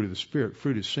describing the fruit of the Spirit.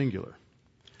 Fruit is singular.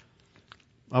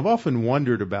 I've often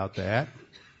wondered about that.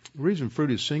 The reason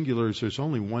fruit is singular is there's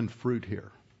only one fruit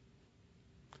here.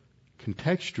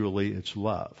 Contextually, it's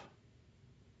love.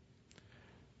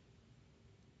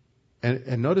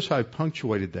 And notice how I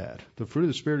punctuated that. The fruit of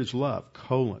the Spirit is love,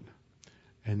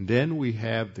 And then we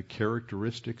have the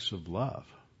characteristics of love.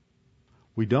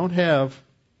 We don't have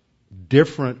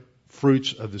different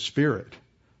fruits of the Spirit.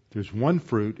 There's one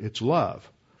fruit, it's love.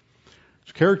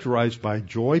 It's characterized by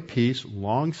joy, peace,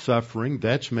 long-suffering,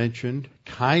 that's mentioned.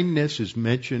 Kindness is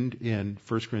mentioned in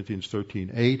 1 Corinthians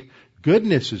 13:8.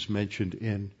 Goodness is mentioned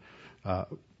in 1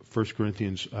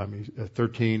 Corinthians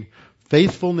 13.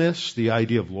 Faithfulness, the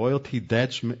idea of loyalty,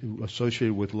 that's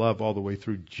associated with love all the way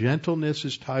through. Gentleness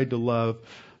is tied to love.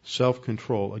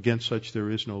 Self-control. Against such there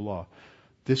is no law.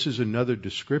 This is another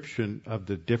description of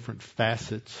the different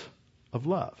facets of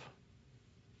love.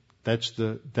 That's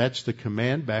the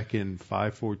command back in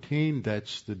 5:14.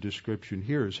 That's the description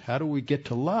here, is how do we get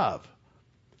to love?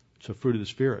 It's a fruit of the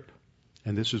Spirit.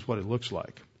 And this is what it looks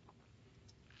like.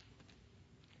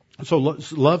 So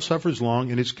love suffers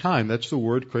long and is kind. That's the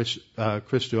word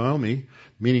Christoemi,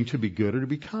 meaning to be good or to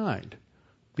be kind.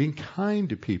 Being kind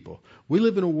to people. We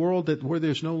live in a world where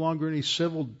there's no longer any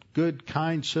good,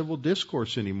 kind, civil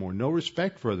discourse anymore. No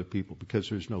respect for other people because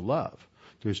there's no love.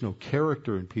 There's no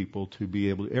character in people to be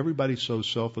able to. Everybody's so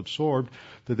self-absorbed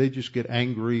that they just get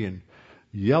angry and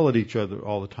yell at each other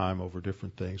all the time over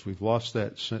different things. We've lost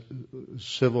that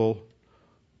civil,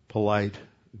 polite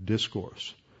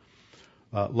discourse.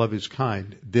 Love is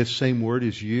kind. This same word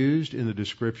is used in the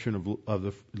description of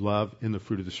the love in the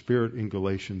fruit of the Spirit in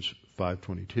Galatians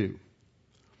 5:22.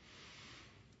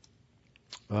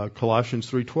 Colossians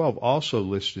 3:12 also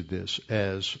listed this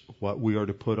as what we are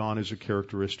to put on as a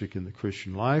characteristic in the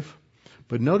Christian life.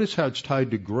 But notice how it's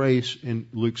tied to grace in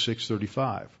Luke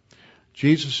 6:35.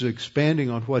 Jesus is expanding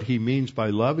on what he means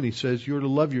by love, and he says you're to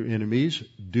love your enemies,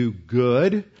 do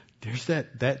good. There's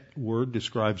that word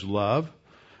describes love.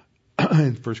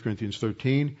 In 1 Corinthians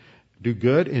 13, do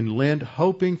good and lend,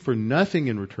 hoping for nothing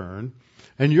in return,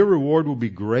 and your reward will be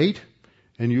great,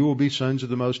 and you will be sons of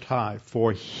the Most High.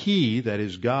 For He, that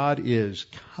is God, is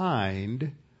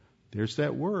kind. There's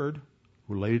that word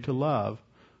related to love.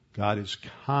 God is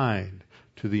kind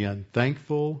to the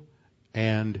unthankful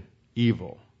and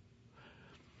evil.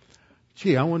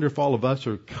 Gee, I wonder if all of us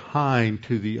are kind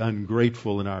to the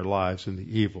ungrateful in our lives and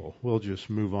the evil. We'll just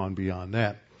move on beyond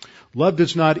that. Love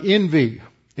does not envy.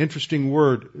 Interesting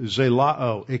word,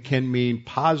 zelao. It can mean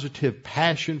positive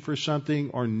passion for something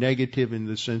or negative in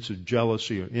the sense of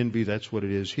jealousy or envy. That's what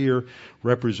it is here,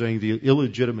 representing the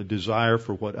illegitimate desire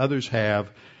for what others have,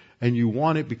 and you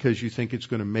want it because you think it's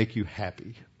going to make you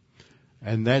happy.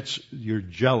 And you're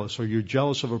jealous, or you're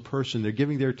jealous of a person. They're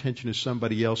giving their attention to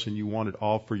somebody else and you want it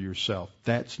all for yourself.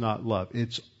 That's not love.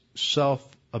 It's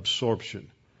self-absorption.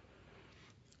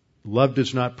 Love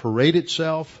does not parade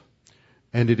itself,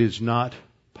 and it is not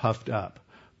puffed up.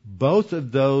 Both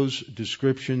of those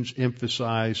descriptions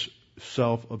emphasize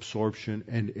self-absorption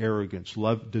and arrogance.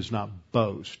 Love does not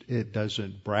boast. It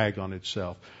doesn't brag on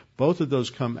itself. Both of those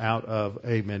come out of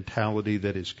a mentality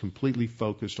that is completely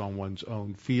focused on one's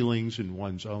own feelings and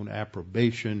one's own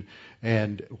approbation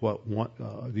and what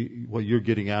you're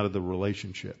getting out of the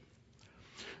relationship.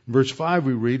 In verse 5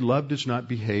 we read, love does not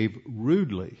behave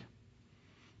rudely.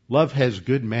 Love has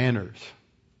good manners.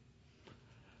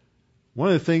 One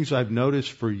of the things I've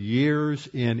noticed for years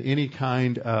in any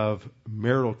kind of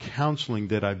marital counseling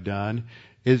that I've done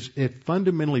is it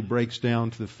fundamentally breaks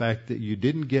down to the fact that you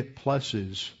didn't get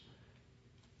pluses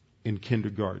in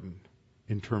kindergarten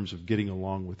in terms of getting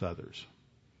along with others.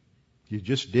 You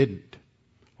just didn't.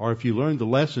 Or if you learned the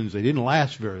lessons, they didn't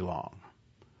last very long.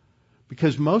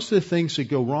 Because most of the things that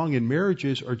go wrong in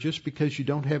marriages are just because you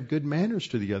don't have good manners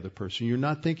to the other person. You're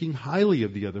not thinking highly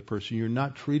of the other person. You're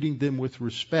not treating them with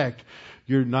respect.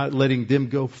 You're not letting them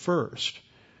go first.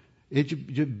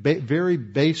 Very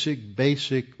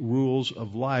basic rules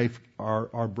of life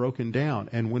are broken down.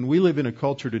 And when we live in a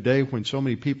culture today when so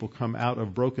many people come out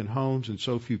of broken homes and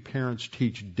so few parents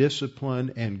teach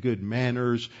discipline and good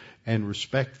manners and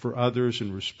respect for others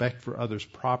and respect for others'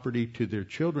 property to their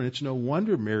children, it's no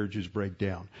wonder marriages break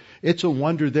down. It's a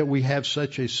wonder that we have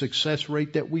such a success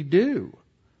rate that we do.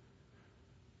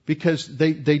 Because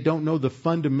they don't know the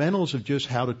fundamentals of just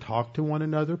how to talk to one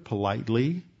another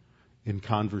politely, in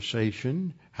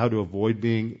conversation, how to avoid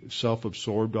being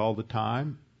self-absorbed all the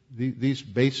time. These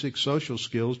basic social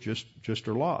skills just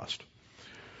are lost.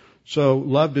 So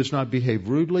love does not behave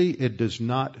rudely. It does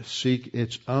not seek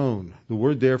its own. The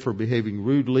word there for behaving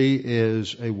rudely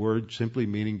is a word simply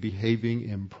meaning behaving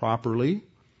improperly.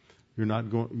 You're not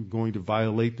going to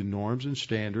violate the norms and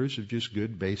standards of just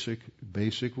good basic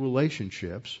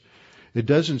relationships. It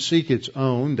doesn't seek its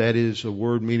own. That is a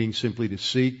word meaning simply to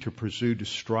seek, to pursue, to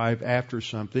strive after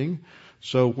something.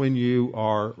 So when you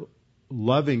are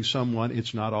loving someone,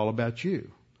 it's not all about you.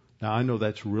 Now, I know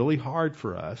that's really hard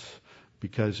for us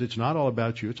because it's not all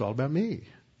about you, it's all about me.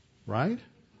 Right?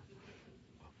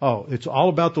 Oh, it's all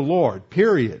about the Lord,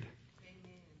 period.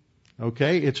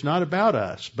 Okay? It's not about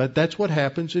us. But that's what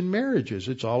happens in marriages.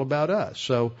 It's all about us.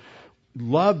 So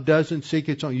love doesn't seek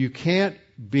its own. You can't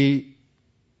be...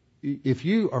 If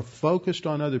you are focused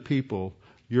on other people,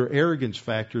 your arrogance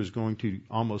factor is going to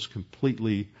almost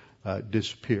completely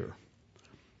disappear.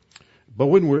 But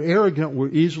when we're arrogant, we're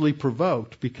easily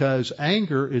provoked because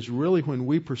anger is really when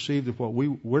we perceive that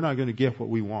we're not going to get what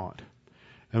we want.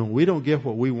 And when we don't get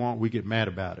what we want, we get mad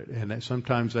about it. And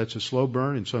sometimes that's a slow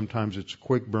burn and sometimes it's a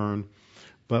quick burn.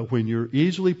 But when you're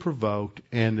easily provoked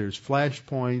and there's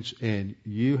flashpoints and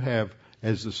you have,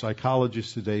 as the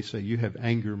psychologists today say, you have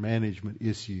anger management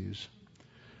issues.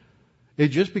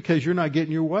 It's just because you're not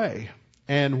getting your way.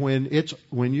 And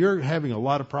when you're having a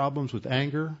lot of problems with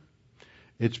anger,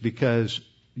 it's because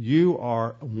you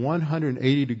are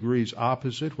 180 degrees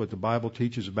opposite what the Bible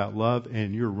teaches about love,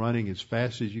 and you're running as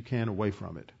fast as you can away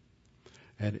from it.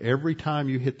 And every time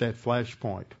you hit that flash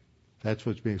point, that's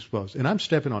what's being exposed. And I'm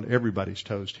stepping on everybody's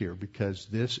toes here because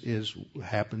this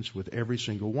happens with every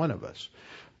single one of us.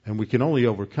 And we can only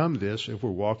overcome this if we're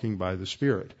walking by the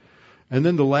Spirit. And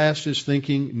then the last is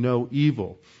thinking no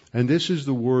evil. And this is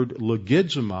the word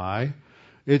logizomai.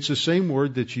 It's the same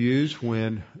word that's used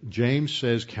when James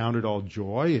says count it all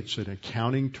joy. It's an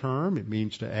accounting term. It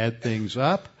means to add things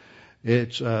up.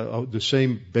 It's the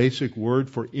same basic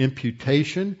word for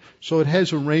imputation. So it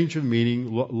has a range of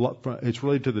meaning. It's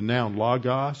related to the noun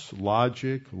logos,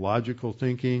 logic, logical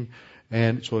thinking.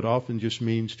 And so it often just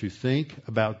means to think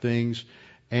about things.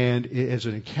 And as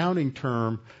an accounting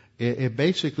term, it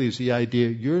basically is the idea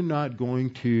you're not going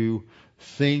to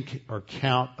think or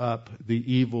count up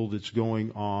the evil that's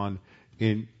going on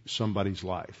in somebody's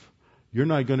life. You're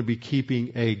not going to be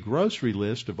keeping a grocery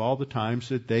list of all the times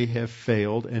that they have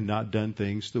failed and not done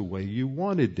things the way you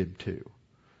wanted them to.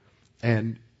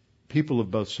 And people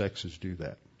of both sexes do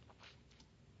that.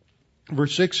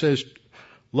 Verse 6 says,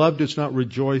 love does not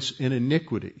rejoice in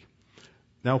iniquity.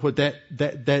 Now what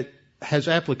that has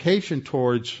application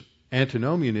towards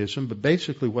antinomianism, but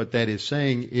basically what that is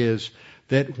saying is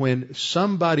that when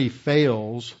somebody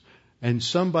fails and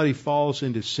somebody falls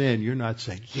into sin, you're not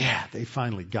saying, yeah, they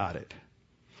finally got it.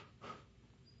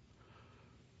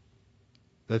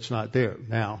 That's not there.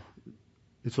 Now,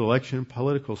 it's election and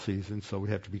political season, so we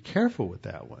have to be careful with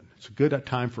that one. It's a good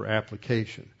time for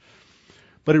application.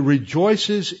 But it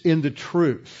rejoices in the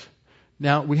truth.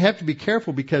 Now, we have to be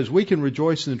careful because we can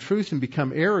rejoice in the truth and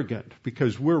become arrogant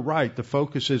because we're right. The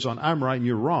focus is on I'm right and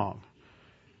you're wrong.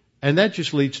 And that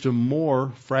just leads to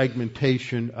more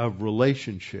fragmentation of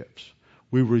relationships.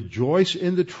 We rejoice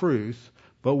in the truth,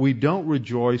 but we don't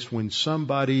rejoice when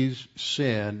somebody's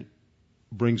sin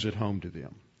brings it home to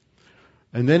them.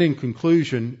 And then in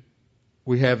conclusion,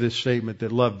 we have this statement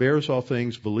that love bears all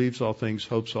things, believes all things,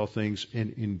 hopes all things,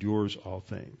 and endures all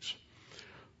things.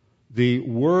 The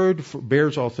word for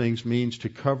bears all things means to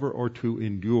cover or to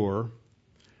endure.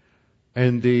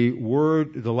 And the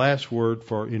last word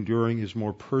for enduring is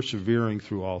more persevering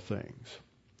through all things.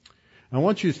 I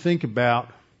want you to think about,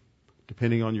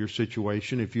 depending on your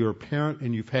situation, if you're a parent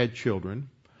and you've had children,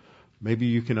 maybe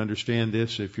you can understand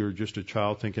this if you're just a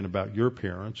child thinking about your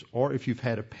parents, or if you've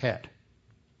had a pet.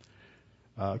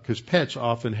 Because pets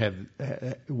often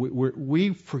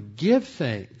we forgive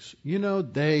things. You know,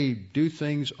 they do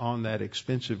things on that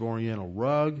expensive Oriental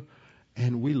rug,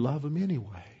 and we love them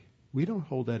anyway. We don't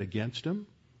hold that against them.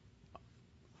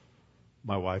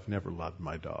 My wife never loved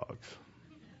my dogs.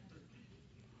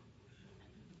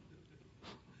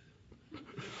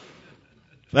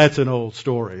 That's an old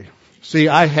story. See,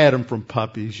 I had them from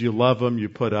puppies. You love them, you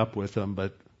put up with them,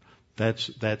 but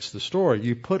that's the story.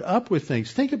 You put up with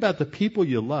things. Think about the people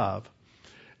you love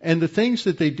and the things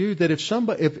that they do that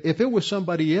if it was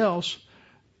somebody else,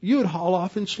 you would haul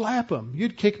off and slap them.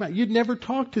 You'd kick them out. You'd never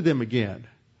talk to them again.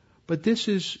 But this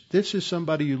is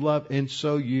somebody you love, and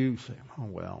so you say, oh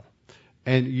well.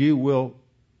 And you will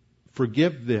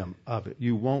forgive them of it.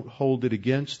 You won't hold it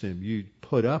against them. You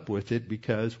put up with it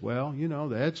because, well, you know,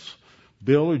 that's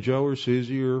Bill or Joe or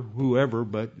Susie or whoever,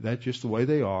 but that's just the way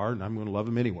they are, and I'm going to love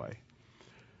them anyway.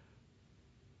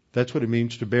 That's what it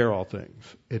means to bear all things.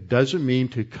 It doesn't mean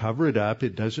to cover it up.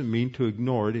 It doesn't mean to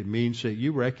ignore it. It means that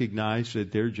you recognize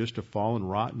that they're just a fallen,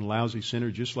 rotten, lousy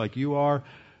sinner just like you are,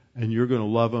 and you're going to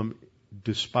love them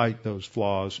despite those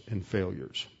flaws and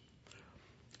failures.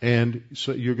 And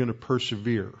so you're going to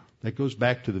persevere. That goes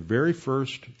back to the very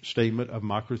first statement of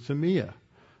macrothumia.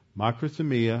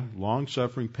 Macrothumia,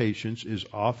 long-suffering patience, is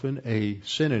often a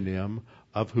synonym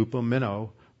of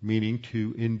hupomeno, meaning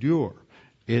to endure.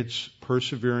 It's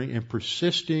persevering and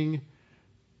persisting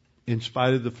in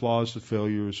spite of the flaws, the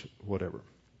failures, whatever.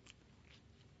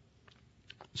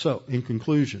 So, in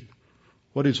conclusion,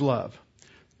 what is love?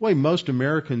 The way most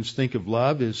Americans think of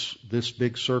love is this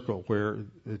big circle where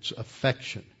it's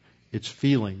affection, it's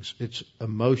feelings, it's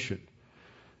emotion,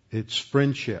 it's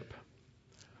friendship.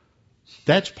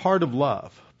 That's part of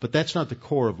love, but that's not the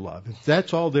core of love. If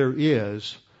that's all there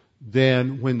is,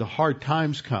 then when the hard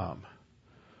times come,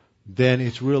 then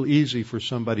it's real easy for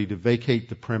somebody to vacate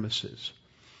the premises.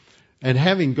 And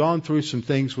having gone through some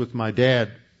things with my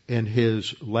dad in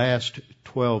his last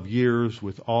 12 years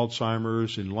with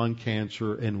Alzheimer's and lung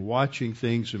cancer, and watching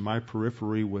things in my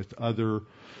periphery with other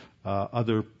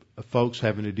folks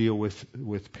having to deal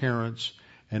with parents,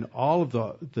 and all of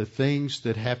the things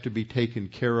that have to be taken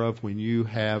care of when you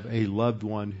have a loved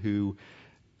one who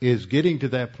is getting to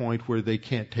that point where they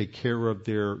can't take care of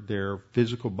their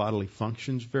physical bodily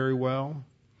functions very well,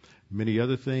 many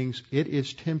other things, it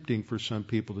is tempting for some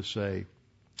people to say,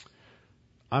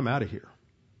 I'm out of here.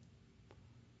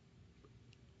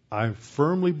 I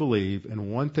firmly believe,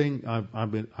 and one thing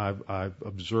I've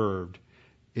observed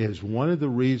is one of the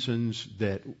reasons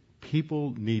that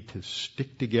people need to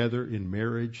stick together in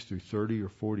marriage through 30 or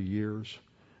 40 years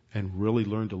and really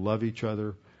learn to love each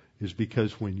other is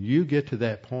because when you get to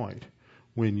that point,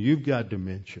 when you've got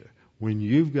dementia, when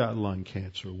you've got lung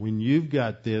cancer, when you've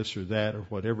got this or that or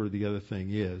whatever the other thing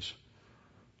is,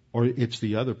 or it's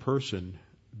the other person,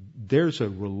 there's a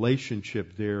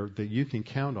relationship there that you can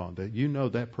count on, that you know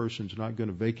that person's not going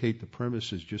to vacate the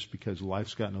premises just because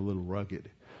life's gotten a little rugged.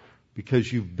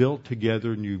 Because you've built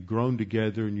together and you've grown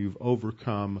together and you've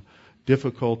overcome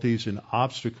difficulties and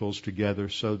obstacles together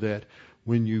so that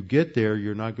when you get there,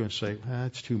 you're not going to say,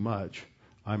 that's too much.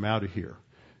 I'm out of here.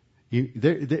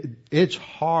 It's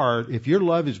hard. If your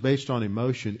love is based on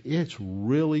emotion, it's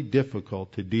really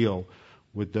difficult to deal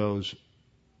with those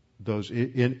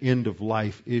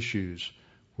end-of-life issues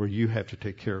where you have to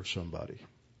take care of somebody.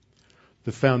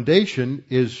 The foundation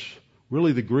is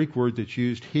really the Greek word that's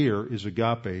used here is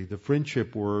agape. The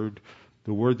friendship word,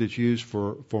 the word that's used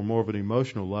for more of an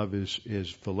emotional love is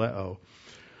phileo.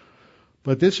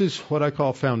 But this is what I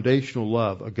call foundational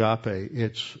love, agape.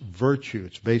 It's virtue.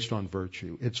 It's based on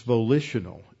virtue. It's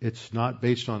volitional. It's not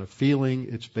based on a feeling.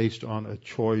 It's based on a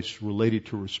choice related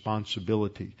to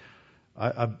responsibility.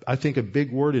 I think a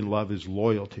big word in love is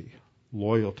loyalty.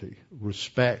 Loyalty,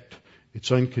 respect.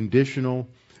 It's unconditional.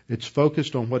 It's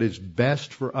focused on what is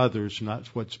best for others, not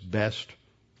what's best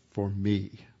for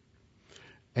me.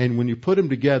 And when you put them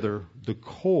together, the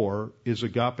core is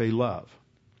agape love.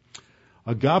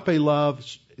 Agape love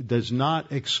does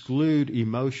not exclude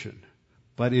emotion,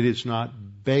 but it is not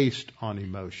based on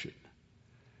emotion.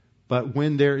 But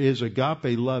when there is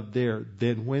agape love there,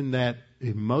 then when that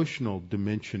emotional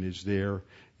dimension is there,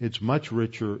 it's much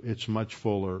richer, it's much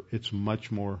fuller, it's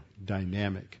much more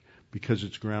dynamic because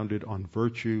it's grounded on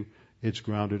virtue, it's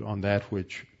grounded on that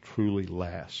which truly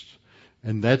lasts.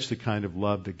 And that's the kind of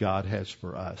love that God has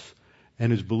for us.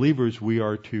 And as believers, we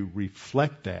are to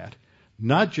reflect that,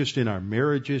 not just in our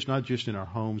marriages, not just in our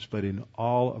homes, but in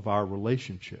all of our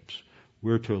relationships.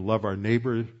 We're to love our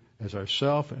neighbor as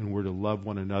ourselves, and we're to love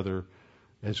one another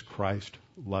as Christ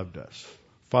loved us.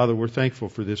 Father, we're thankful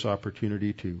for this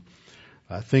opportunity to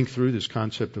think through this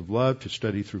concept of love, to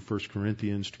study through 1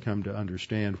 Corinthians, to come to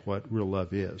understand what real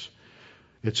love is.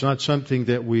 It's not something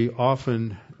that we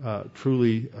often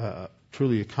truly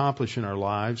accomplish in our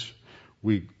lives.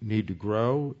 We need to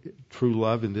grow. True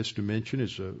love in this dimension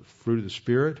is a fruit of the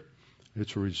Spirit.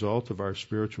 It's a result of our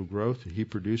spiritual growth, and He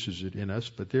produces it in us.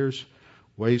 But there's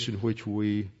ways in which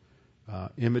we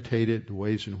imitate it,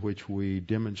 ways in which we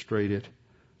demonstrate it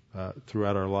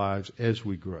throughout our lives as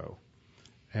we grow.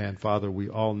 And Father, we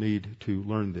all need to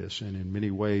learn this, and in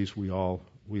many ways we all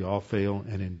fail,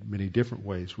 and in many different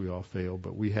ways we all fail,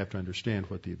 but we have to understand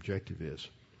what the objective is.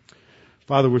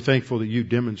 Father, we're thankful that you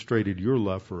demonstrated your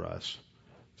love for us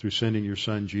through sending your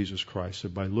Son, Jesus Christ,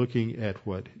 that by looking at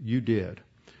what you did,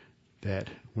 that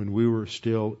when we were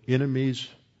still enemies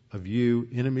of you,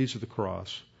 enemies of the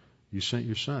cross, you sent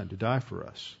your Son to die for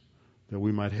us, that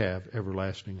we might have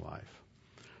everlasting life.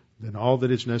 Then all that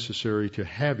is necessary to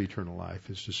have eternal life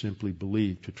is to simply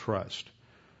believe, to trust,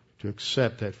 to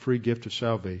accept that free gift of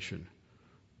salvation,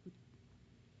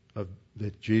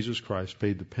 that Jesus Christ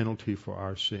paid the penalty for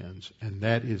our sins. And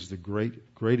that is the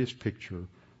greatest picture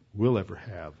we'll ever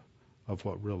have of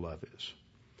what real love is.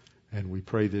 And we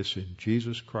pray this in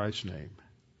Jesus Christ's name.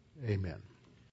 Amen.